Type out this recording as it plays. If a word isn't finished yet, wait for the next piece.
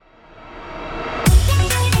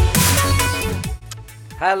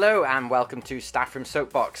Hello and welcome to Staff Room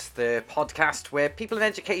Soapbox, the podcast where people in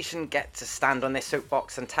education get to stand on their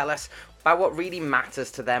soapbox and tell us about what really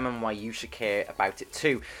matters to them and why you should care about it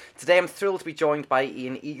too. Today I'm thrilled to be joined by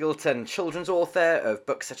Ian Eagleton, children's author of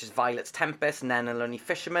books such as Violet's Tempest, Nen and Lonely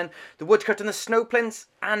Fisherman, The Woodcutter and the Snow Prince,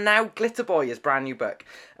 and now Glitter Boy, his brand new book,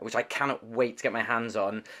 which I cannot wait to get my hands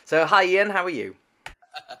on. So hi Ian, how are you?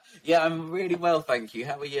 Yeah, I'm really well, thank you.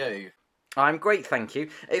 How are you? I'm great, thank you.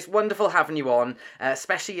 It's wonderful having you on,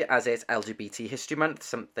 especially as it's LGBT History Month,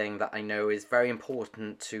 something that I know is very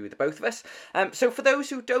important to the both of us. So for those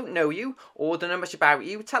who don't know you or don't know much about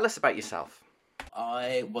you, tell us about yourself.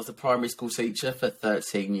 I was a primary school teacher for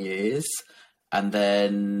 13 years, and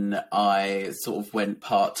then I sort of went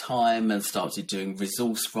part-time and started doing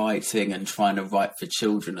resource writing and trying to write for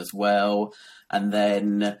children as well. And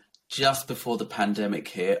then just before the pandemic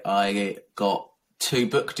hit, I got 2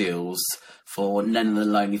 book deals for Nen and the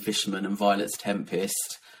Lonely Fisherman and Violet's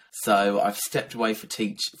Tempest. So I've stepped away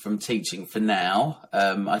from teaching for now.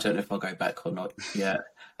 I don't know if I'll go back or not yet.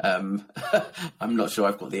 I'm not sure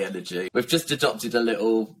I've got the energy. We've just adopted a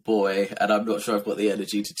little boy and I'm not sure I've got the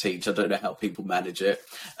energy to teach. I don't know how people manage it.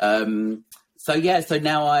 So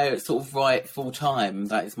now I sort of write full time.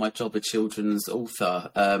 That is my job, a children's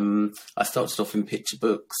author. I started off in picture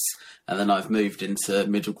books and then I've moved into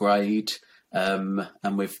middle grade. And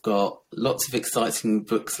we've got lots of exciting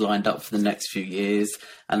books lined up for the next few years,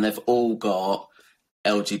 and they've all got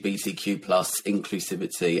LGBTQ plus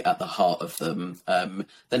inclusivity at the heart of them.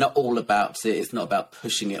 They're not all about it. It's not about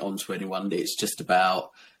pushing it onto anyone. It's just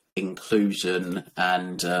about inclusion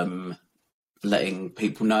and letting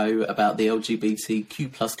people know about the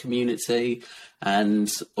LGBTQ plus community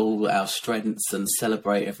and all our strengths and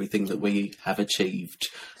celebrate everything that we have achieved.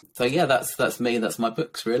 So yeah, that's me. That's my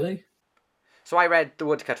books, really. So I read The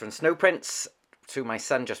Woodcutter and Snow Prince to my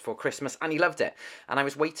son just for Christmas, and he loved it. And I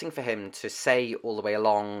was waiting for him to say all the way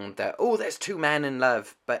along that, oh, there's 2 men in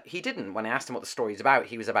love. But he didn't. When I asked him what the story's about,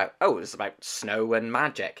 he was about, oh, it's about snow and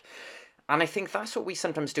magic. And I think that's what we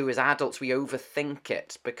sometimes do as adults. We overthink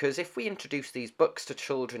it. Because if we introduce these books to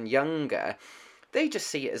children younger, they just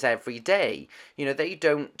see it as everyday. You know, they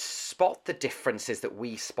don't spot the differences that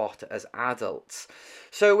we spot as adults.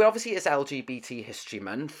 So obviously it's LGBT History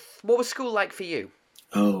Month. What was school like for you?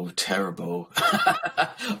 Oh, terrible.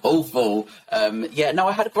 Awful.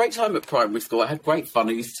 I had a great time at primary school. I had great fun.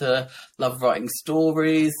 I used to love writing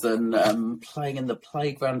stories and playing in the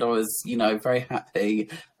playground. I was, very happy.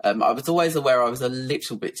 I was always aware I was a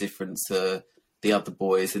little bit different to the other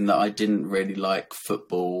boys in that I didn't really like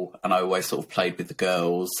football and I always sort of played with the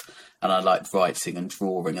girls and I liked writing and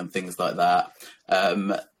drawing and things like that.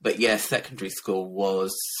 But yeah, secondary school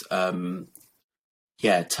was,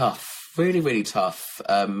 tough, really, really tough.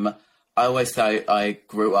 I always say I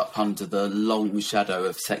grew up under the long shadow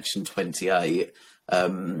of Section 28,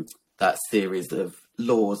 that series of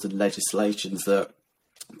laws and legislations that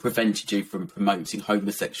prevented you from promoting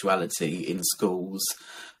homosexuality in schools.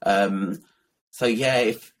 So yeah,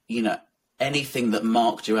 if, anything that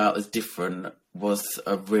marked you out as different was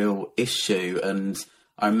a real issue. And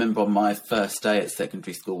I remember on my first day at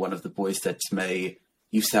secondary school, one of the boys said to me,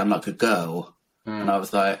 "You sound like a girl." And I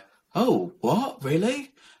was like, "Oh, what?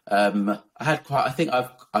 Really?" I think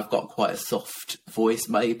I've got quite a soft voice,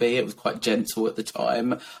 maybe. It was quite gentle at the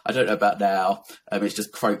time. I don't know about now. It's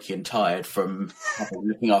just croaky and tired from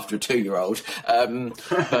looking after a 2-year-old.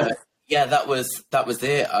 But yeah, that was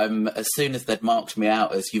it. As soon as they'd marked me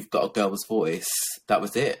out as "you've got a girl's voice," that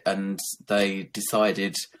was it. And they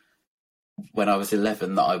decided when I was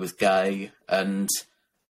 11 that I was gay, and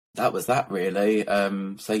that was that, really.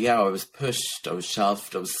 So yeah, I was pushed, I was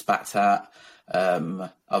shoved, I was spat at,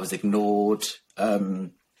 I was ignored,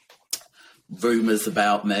 rumours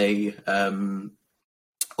about me,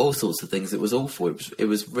 all sorts of things. It was awful. It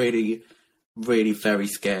was really, really very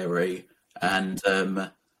scary. And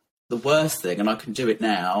the worst thing, and I can do it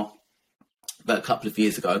now, but a couple of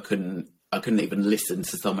years ago I couldn't even listen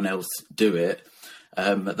to someone else do it.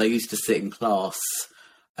 They used to sit in class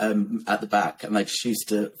at the back, and they just used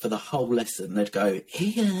to, for the whole lesson, they'd go,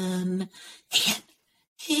 Ian,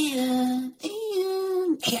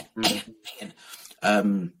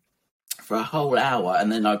 for a whole hour,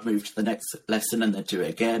 and then I'd move to the next lesson and they'd do it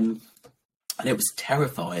again, and it was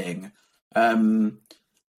terrifying. And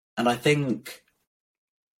I think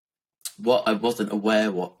what I wasn't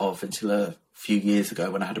aware of until a few years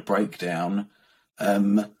ago when I had a breakdown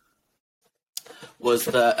was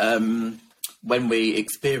that when we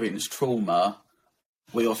experience trauma,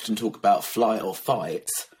 we often talk about flight or fight,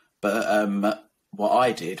 but what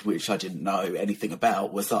I did, which I didn't know anything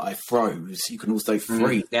about, was that I froze. You can also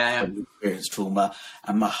freeze when you experience trauma,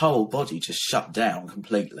 and my whole body just shut down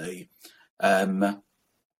completely.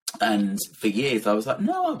 And for years I was like,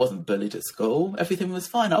 no, I wasn't bullied at school. Everything was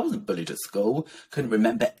fine. I wasn't bullied at school. Couldn't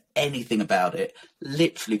remember anything about it.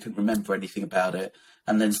 Literally couldn't remember anything about it.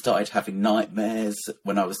 And then started having nightmares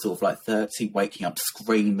when I was sort of like 30, waking up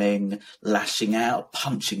screaming, lashing out,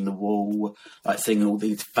 punching the wall, like seeing all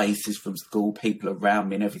these faces from school, people around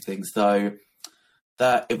me and everything. So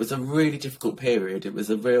that it was a really difficult period. It was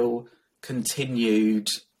a real continued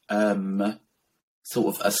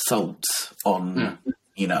sort of assault on,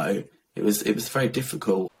 you know, it was very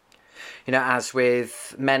difficult. You know, as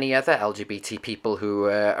with many other LGBT people who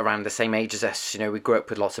are around the same age as us, you know, we grew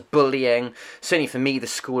up with lots of bullying. Certainly for me, the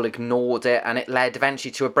school ignored it, and it led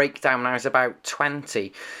eventually to a breakdown when I was about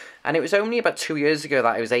 20. And it was only about 2 years ago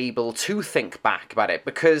that I was able to think back about it,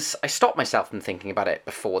 because I stopped myself from thinking about it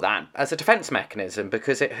before that as a defence mechanism,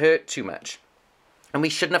 because it hurt too much. And we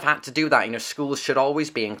shouldn't have had to do that. You know, schools should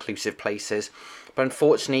always be inclusive places. But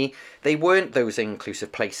unfortunately, they weren't those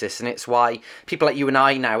inclusive places. And it's why people like you and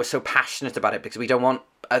I now are so passionate about it, because we don't want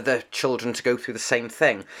other children to go through the same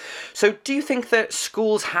thing. So do you think that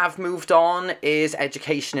schools have moved on? Is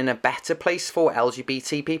education in a better place for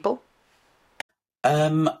LGBT people?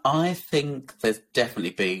 I think there's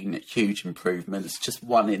definitely been huge improvements. Just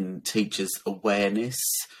one in teachers' awareness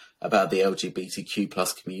about the LGBTQ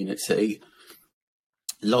plus community.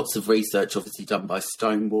 Lots of research obviously done by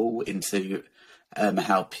Stonewall into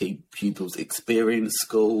how pupils experience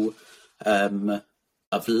school.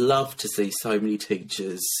 I've loved to see so many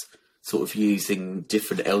teachers sort of using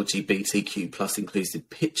different LGBTQ plus inclusive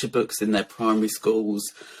picture books in their primary schools,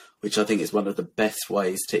 which I think is one of the best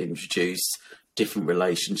ways to introduce different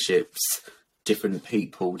relationships, different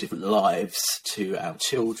people, different lives to our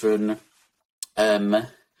children.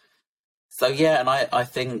 So yeah, and I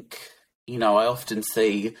think, you know, I often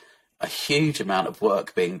see a huge amount of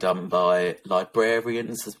work being done by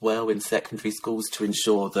librarians as well in secondary schools to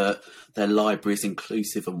ensure that their library is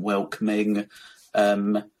inclusive and welcoming.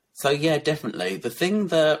 So yeah, definitely. The thing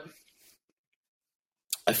that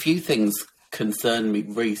a few things concerned me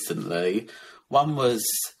recently. One was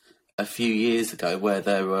a few years ago where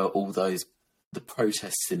there were all the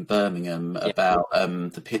protests in Birmingham about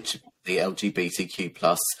the LGBTQ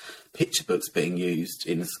plus picture books being used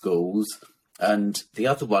in schools. And the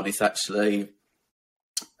other one is actually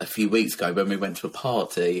a few weeks ago when we went to a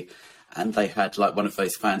party and they had like one of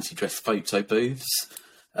those fancy dress photo booths.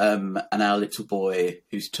 And our little boy,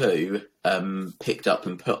 who's 2, picked up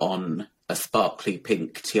and put on a sparkly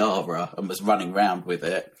pink tiara and was running around with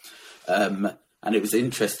it. And it was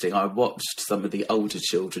interesting. I watched some of the older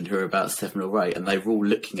children who were about 7 or 8, and they were all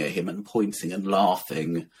looking at him and pointing and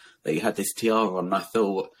laughing that he had this tiara on. And I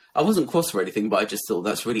thought, I wasn't cross or anything, but I just thought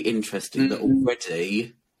that's really interesting that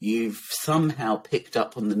already you've somehow picked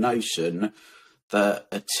up on the notion that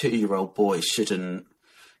a 2-year-old boy shouldn't,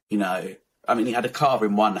 you know, I mean, he had a car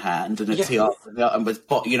in one hand and a tiara and was,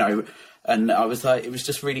 you know, and I was like, it was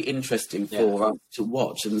just really interesting for us to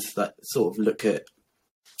watch and sort of look at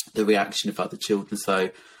the reaction of other children. So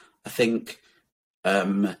I think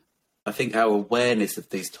our awareness of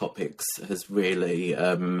these topics has really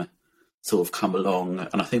sort of come along,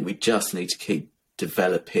 and I think we just need to keep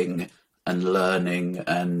developing and learning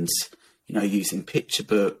and, you know, using picture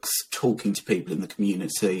books, talking to people in the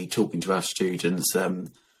community, talking to our students.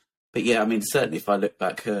 But yeah, I mean, certainly if I look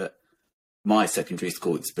back at my secondary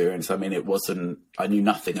school experience, I mean, I knew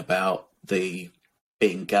nothing about being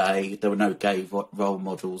gay. There were no gay role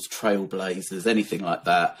models, trailblazers, anything like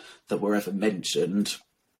that were ever mentioned.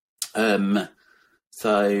 And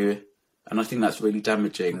I think that's really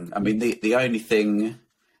damaging. I mean, the only thing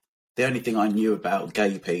I knew about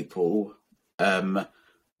gay people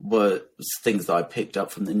were things that I picked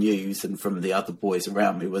up from the news and from the other boys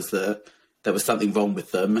around me, was that there was something wrong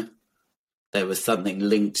with them. There was something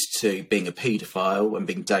linked to being a paedophile and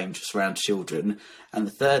being dangerous around children. And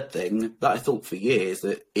the third thing that I thought for years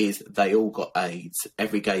is they all got AIDS.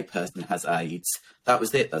 Every gay person has AIDS. That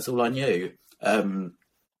was it. That's all I knew. And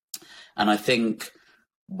I think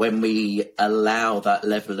when we allow that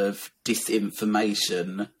level of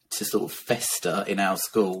disinformation to sort of fester in our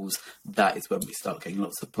schools, that is when we start getting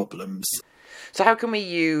lots of problems. So how can we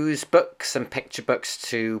use books and picture books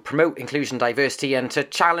to promote inclusion, diversity, and to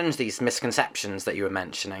challenge these misconceptions that you were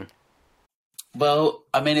mentioning? Well,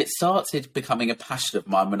 I mean, it started becoming a passion of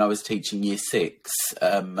mine when I was teaching Year 6.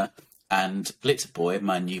 And Glitter Boy,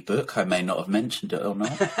 my new book, I may not have mentioned it or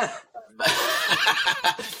not.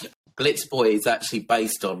 Glitz Boy is actually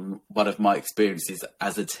based on one of my experiences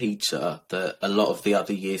as a teacher, that a lot of the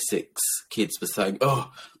other year 6 kids were saying,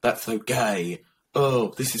 oh, that's so gay. Oh,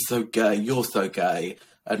 this is so gay. You're so gay.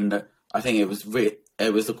 And I think it was a bit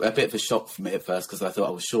of a shock for me at first, because I thought,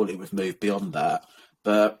 oh, surely we've moved beyond that.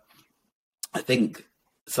 But I think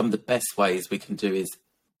some of the best ways we can do is,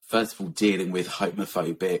 first of all, dealing with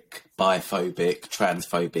homophobic, biphobic,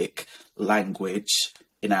 transphobic language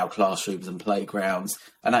in our classrooms and playgrounds,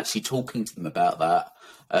 and actually talking to them about that.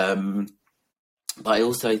 But I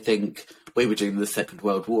also think we were doing the Second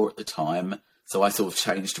World War at the time, so I sort of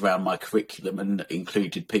changed around my curriculum and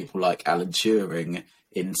included people like Alan Turing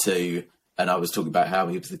into, and I was talking about how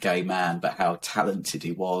he was a gay man, but how talented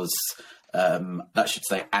he was. That should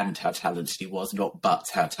say, and how talented he was, not but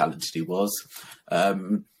how talented he was.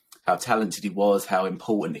 How talented he was, how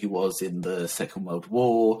important he was in the Second World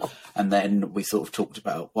War. And then we sort of talked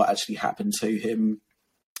about what actually happened to him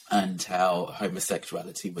and how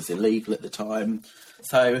homosexuality was illegal at the time.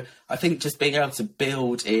 So I think just being able to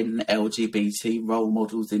build in LGBT role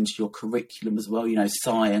models into your curriculum as well, you know,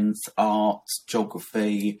 science, arts,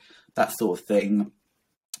 geography, that sort of thing.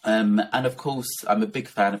 And of course, I'm a big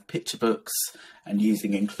fan of picture books and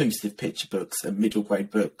using inclusive picture books and middle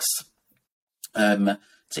grade books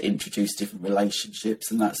to introduce different relationships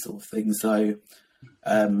and that sort of thing. So,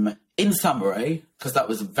 in summary, because that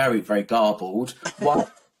was very, very garbled,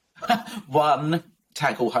 one,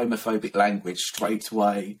 tackle homophobic language straight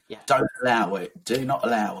away. Yeah. Don't allow it. Do not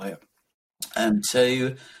allow it. And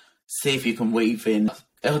two, see if you can weave in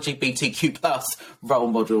LGBTQ plus role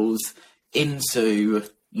models into,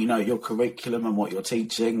 you know, your curriculum and what you're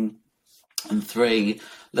teaching. And three,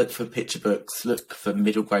 look for picture books, look for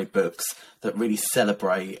middle grade books that really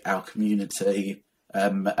celebrate our community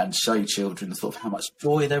and show children sort of how much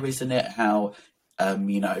joy there is in it, how,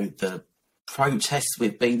 you know, the protests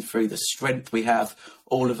we've been through, the strength we have,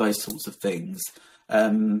 all of those sorts of things.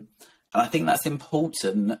 And I think that's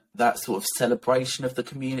important, that sort of celebration of the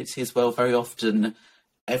community as well. Very often,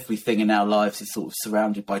 everything in our lives is sort of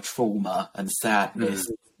surrounded by trauma and sadness.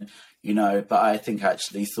 You know, but I think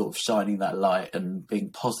actually sort of shining that light and being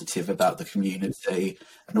positive about the community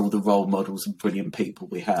and all the role models and brilliant people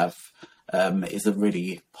we have is a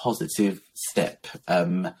really positive step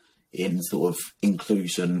in sort of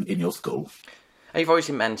inclusion in your school. You've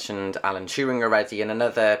already mentioned Alan Turing already, and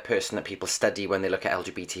another person that people study when they look at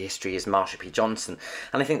LGBT history is Marsha P. Johnson.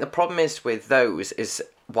 And I think the problem is with those is,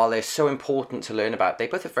 while they're so important to learn about, they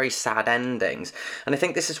both have very sad endings. And I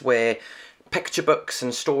think this is where picture books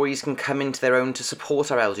and stories can come into their own to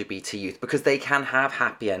support our LGBT youth, because they can have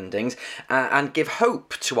happy endings and give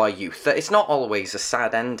hope to our youth that it's not always a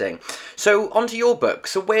sad ending. So onto your book.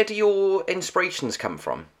 So where do your inspirations come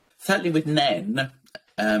from? Certainly with Nen,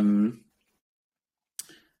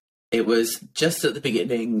 it was just at the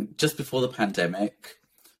beginning, just before the pandemic.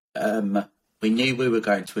 We knew we were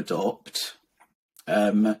going to adopt.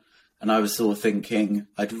 And I was sort of thinking,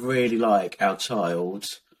 I'd really like our child,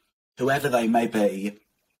 whoever they may be,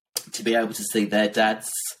 to be able to see their dads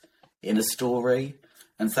in a story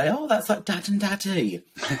and say, oh, that's like Dad and Daddy.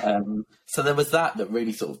 So there was that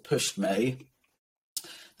really sort of pushed me.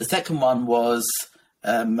 The second one was,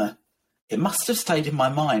 it must have stayed in my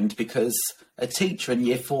mind because a teacher in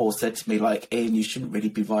year 4 said to me, like, Ian, you shouldn't really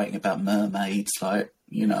be writing about mermaids, like,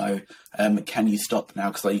 you know, can you stop now?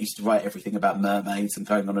 Because I used to write everything about mermaids and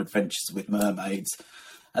going on adventures with mermaids.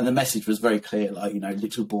 And the message was very clear, like, you know,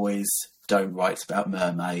 little boys don't write about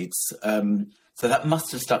mermaids. So that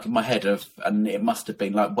must have stuck in my head and it must have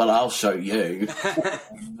been like, well, I'll show you,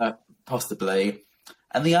 possibly.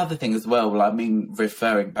 And the other thing as well, I mean,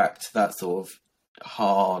 referring back to that sort of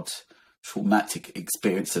hard, traumatic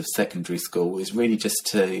experience of secondary school is really just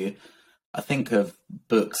to, I think of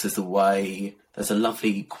books as a way, there's a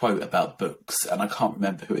lovely quote about books, and I can't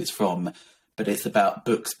remember who it's from, but it's about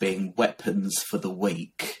books being weapons for the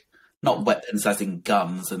weak. Not weapons as in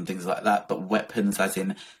guns and things like that, but weapons as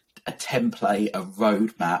in a template, a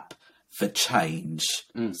roadmap for change.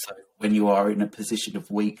 So when you are in a position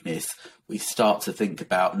of weakness, we start to think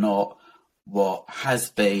about not what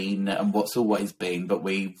has been and what's always been, but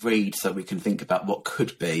we read so we can think about what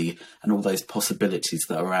could be and all those possibilities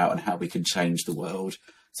that are out and how we can change the world.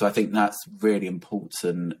 So I think that's really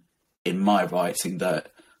important in my writing,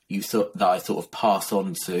 that I sort of pass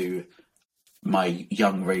on to my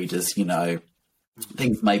young readers. You know,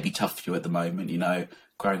 things may be tough for you at the moment, you know,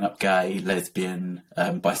 growing up gay, lesbian,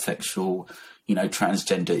 bisexual, you know,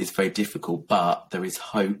 transgender is very difficult, but there is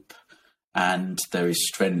hope and there is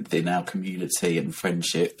strength in our community and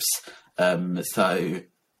friendships. So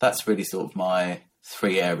that's really sort of my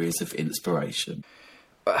 3 areas of inspiration.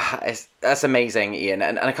 That's amazing, Ian,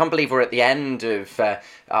 and I can't believe we're at the end of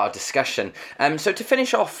our discussion. So to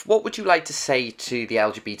finish off, what would you like to say to the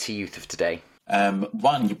LGBT youth of today?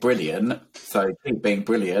 One, you're brilliant, so keep being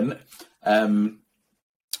brilliant.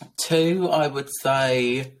 Two, I would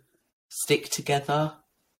say stick together.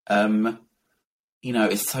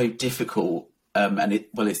 It's so difficult, and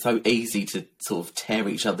it's so easy to sort of tear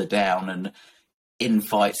each other down and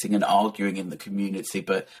infighting and arguing in the community,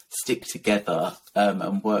 but stick together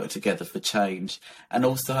and work together for change. And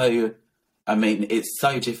also, I mean, it's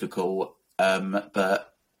so difficult,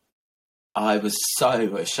 but I was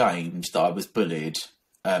so ashamed that I was bullied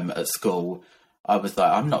at school. I was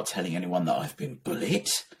like, I'm not telling anyone that I've been bullied.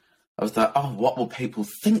 I was like, oh, what will people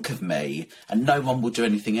think of me? And no one will do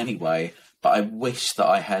anything anyway. But I wish that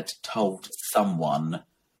I had told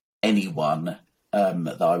anyone,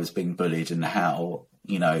 that I was being bullied and how,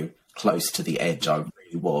 close to the edge I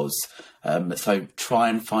really was. So try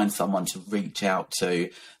and find someone to reach out to.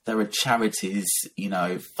 There are charities,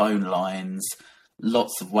 phone lines,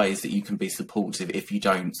 lots of ways that you can be supportive if you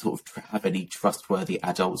don't sort of have any trustworthy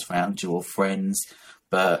adults around you or friends.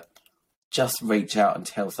 But just reach out and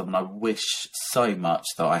tell someone. I wish so much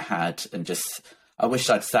that I had, I wish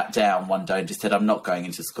I'd sat down one day and just said, I'm not going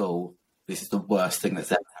into school. This is the worst thing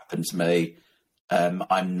that's ever happened to me.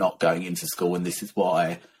 I'm not going into school and this is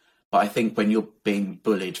why. But I think when you're being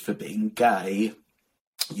bullied for being gay,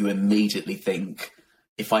 you immediately think,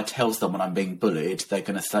 if I tell someone I'm being bullied, they're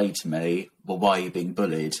going to say to me, well, why are you being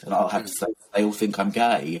bullied? And I'll have to say, they all think I'm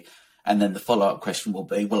gay. And then the follow-up question will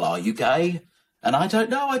be, well, are you gay? And I don't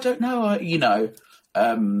know.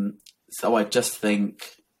 So I just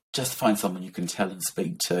think, just find someone you can tell and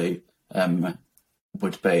speak to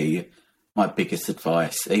would be my biggest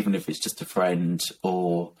advice, even if it's just a friend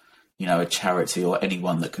or, a charity or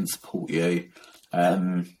anyone that can support you.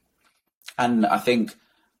 And I think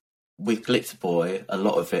with Glitter Boy, a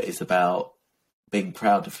lot of it is about being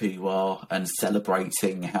proud of who you are and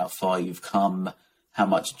celebrating how far you've come, how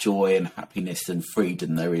much joy and happiness and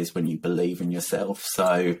freedom there is when you believe in yourself.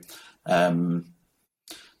 So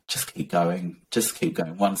just keep going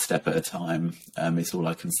one step at a time, is all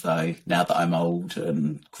I can say now that I'm old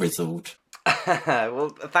and grizzled. Well,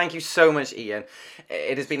 thank you so much, Ian.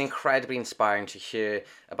 It has been incredibly inspiring to hear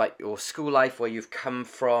about your school life, where you've come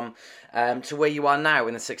from, to where you are now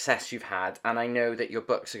and the success you've had. And I know that your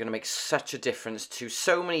books are going to make such a difference to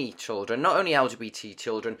so many children, not only LGBT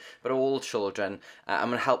children, but all children,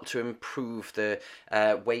 and will help to improve the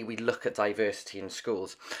way we look at diversity in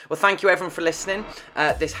schools. Well, thank you everyone for listening.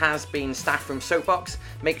 This has been Staff Room Soapbox.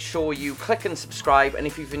 Make sure you click and subscribe. And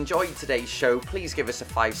if you've enjoyed today's show, please give us a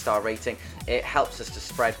 5-star rating. It helps us to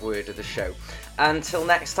spread word of the show. Until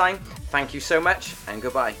next time, thank you so much and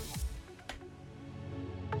goodbye.